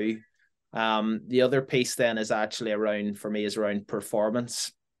through? The other piece then is actually around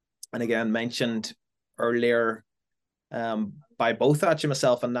performance. And again, mentioned earlier by both actually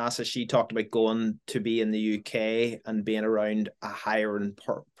myself and Neasa, she talked about going to be in the UK and being around a higher and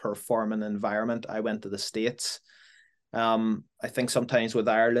performing environment. I went to the States. I think sometimes with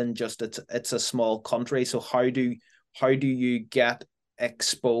Ireland, just it's a small country. So how do you get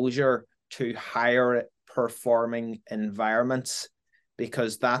exposure to higher performing environments?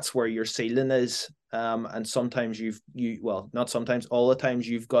 because that's where your ceiling is. And sometimes not sometimes, all the times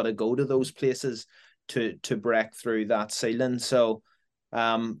you've got to go to those places to break through that ceiling. So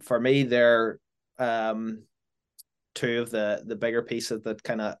for me, they're two of the bigger pieces that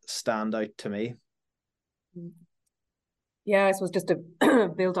kind of stand out to me. Yeah, I suppose just to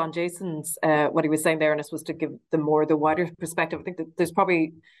build on Jason's what he was saying there, and I suppose to give the wider perspective, I think that there's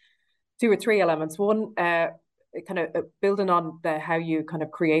probably two or three elements. One, kind of building on how you kind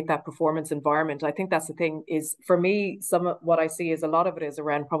of create that performance environment. I think that's the thing is, for me, some of what I see is a lot of it is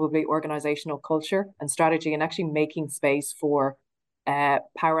around probably organizational culture and strategy, and actually making space for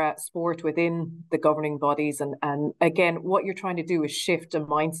para sport within the governing bodies. And again, what you're trying to do is shift a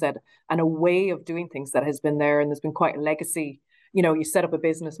mindset and a way of doing things that has been there, and there's been quite a legacy. You set up a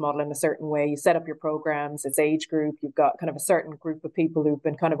business model in a certain way, you set up your programs, it's age group, you've got kind of a certain group of people who've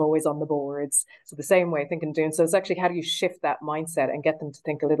been kind of always on the boards. So the same way I think in doing so, it's actually how do you shift that mindset and get them to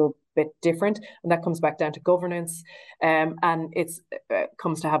think a little bit different? And that comes back down to governance. And it's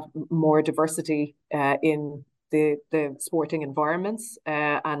comes to have more diversity in the sporting environments,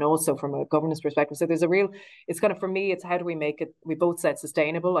 and also from a governance perspective. So there's it's kind of, for me, it's how do we make it, we both said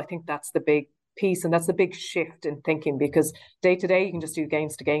sustainable. I think that's the big piece, and that's the big shift in thinking, because day to day you can just do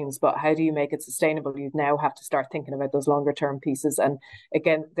games to games, but how do you make it sustainable? You now have to start thinking about those longer term pieces. And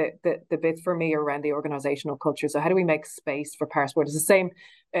again, the bit for me around the organizational culture. So how do we make space for parasport? It's the same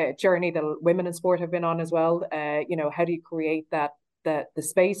journey that women in sport have been on as well. How do you create the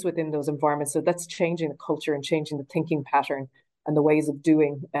space within those environments? So that's changing the culture and changing the thinking pattern and the ways of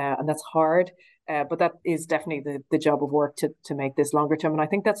doing, and that's hard. But that is definitely the job of work to make this longer term. And I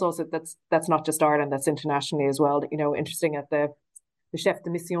think that's also that's not just Ireland, that's internationally as well. Interesting at the Chef de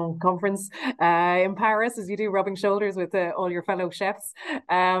Mission conference in Paris, as you do, rubbing shoulders with all your fellow chefs.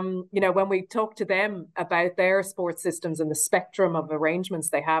 When we talk to them about their sports systems and the spectrum of arrangements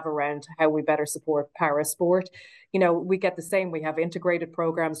they have around how we better support para sport, we get the same. We have integrated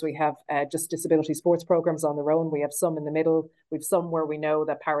programs. We have just disability sports programs on their own. We have some in the middle. We have some where we know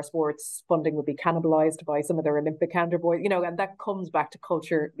that para sports funding will be cannibalized by some of their Olympic candor boys, and that comes back to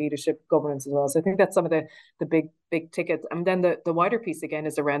culture, leadership, governance as well. So I think that's some of the big tickets. And then the wider piece again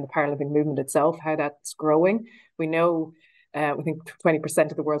is around the Paralympic movement itself, how that's growing. We know we think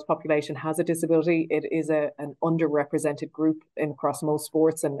 20% of the world's population has a disability. It is an underrepresented group across most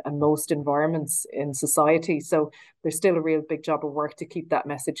sports and most environments in society. So there's still a real big job of work to keep that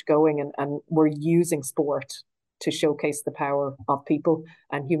message going. And we're using sport to showcase the power of people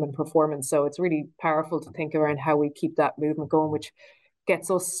and human performance. So it's really powerful to think around how we keep that movement going, which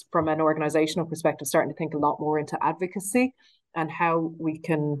gets us from an organizational perspective starting to think a lot more into advocacy and how we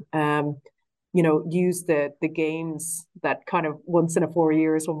can use the games that kind of once in a 4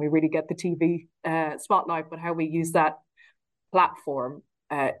 years when we really get the TV spotlight, but how we use that platform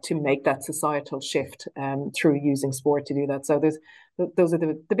to make that societal shift through using sport to do that. So those are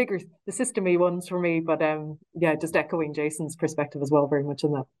the bigger, the systemy ones for me, but just echoing Jason's perspective as well, very much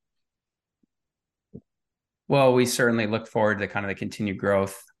on that. Well, we certainly look forward to kind of the continued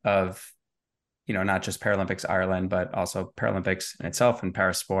growth of, not just Paralympics Ireland, but also Paralympics in itself and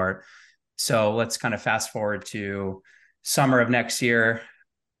parasport. So let's kind of fast forward to summer of next year.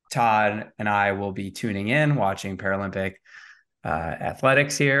 Todd and I will be tuning in, watching Paralympic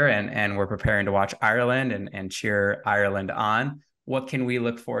athletics here, and we're preparing to watch Ireland and cheer Ireland on. What can we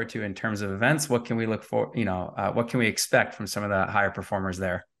look forward to in terms of events? What can we look for? What can we expect from some of the higher performers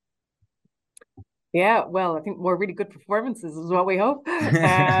there? Yeah, well, I think more really good performances is what we hope.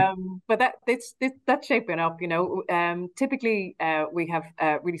 But that's shaping up. Typically we have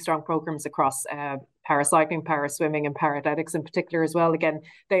really strong programs across paracycling, paraswimming, and para-athletics in particular as well. Again,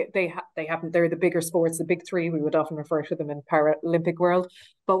 they're the bigger sports, the big three. We would often refer to them in Paralympic world.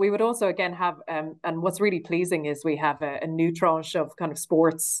 But we would also again have, and what's really pleasing is we have a new tranche of kind of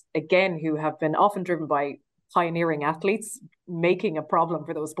sports again who have been often driven by pioneering athletes making a problem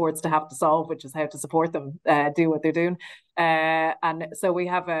for those sports to have to solve, which is how to support them do what they're doing. And so we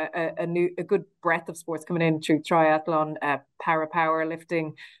have a good breadth of sports coming in through triathlon,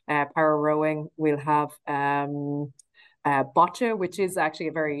 powerlifting, para rowing. We'll have bocce, which is actually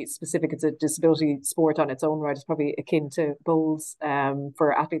a very specific, it's a disability sport on its own right. It's probably akin to bowls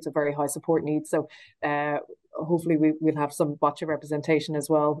for athletes with very high support needs. So hopefully we'll have some bocce representation as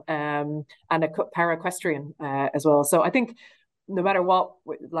well, and a para equestrian as well. So I think no matter what,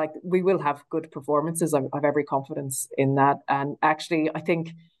 we will have good performances. I've every confidence in that. And actually, I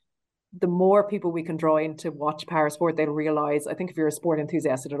think the more people we can draw in to watch parasport, they'll realize, I think if you're a sport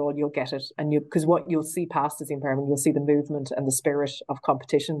enthusiast at all, you'll get it. And because what you'll see past the impairment, you'll see the movement and the spirit of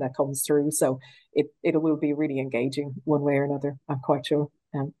competition that comes through. So it will be really engaging one way or another, I'm quite sure.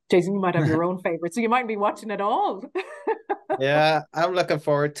 Jason, you might have your own favorite, so you might be watching it all. Yeah, I'm looking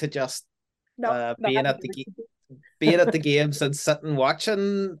forward to just being at the games and sitting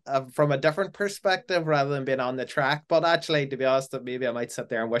watching from a different perspective rather than being on the track. But actually, to be honest, maybe I might sit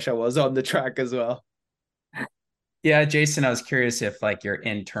there and wish I was on the track as well. Yeah, Jason, I was curious if like your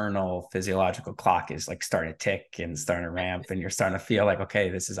internal physiological clock is like starting to tick and starting to ramp, and you're starting to feel like, okay,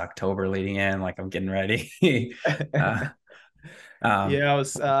 this is October leading in, like I'm getting ready. Yeah, I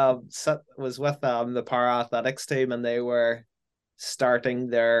was with the para athletics team, and they were starting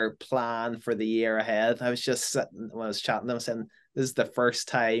their plan for the year ahead. I was just sitting when I was chatting to them saying, this is the first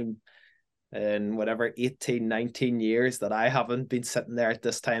time in whatever 18, 19 years that I haven't been sitting there at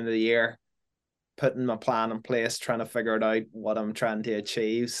this time of the year, putting my plan in place, trying to figure it out what I'm trying to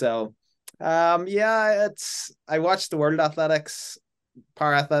achieve. So yeah, I watched the World Athletics,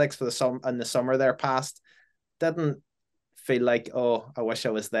 para athletics for the summer there past. Didn't feel like, oh, I wish I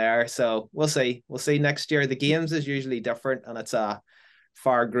was there. So we'll see next year. The games is usually different, and it's a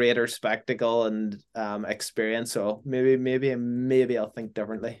far greater spectacle and experience. So maybe I'll think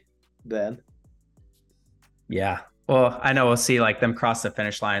differently then. Yeah. Well, I know we'll see like them cross the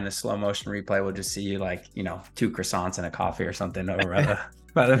finish line. The slow motion replay, we'll just see you like, 2 croissants and a coffee or something over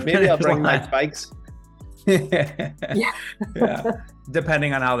by the maybe I'll bring line. my bikes. Yeah.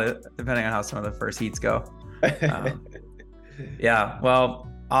 Depending on how some of the first heats go. Yeah,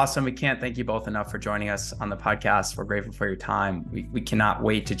 well, awesome. We can't thank you both enough for joining us on the podcast. We're grateful for your time. We cannot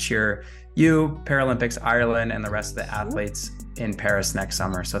wait to cheer you, Paralympics Ireland, and the rest of the athletes in Paris next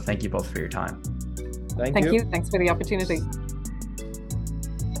summer. So thank you both for your time. Thank you. Thanks for the opportunity.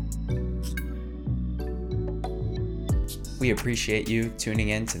 We appreciate you tuning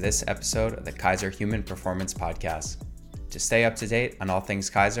in to this episode of the Kaiser Human Performance Podcast. To stay up to date on all things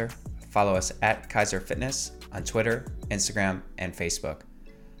Kaiser, follow us at Kaiser Fitness on Twitter, Instagram, and Facebook.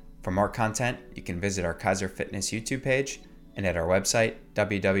 For more content, you can visit our Kaiser Fitness YouTube page and at our website,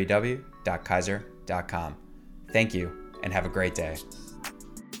 www.kaiser.com. Thank you, and have a great day.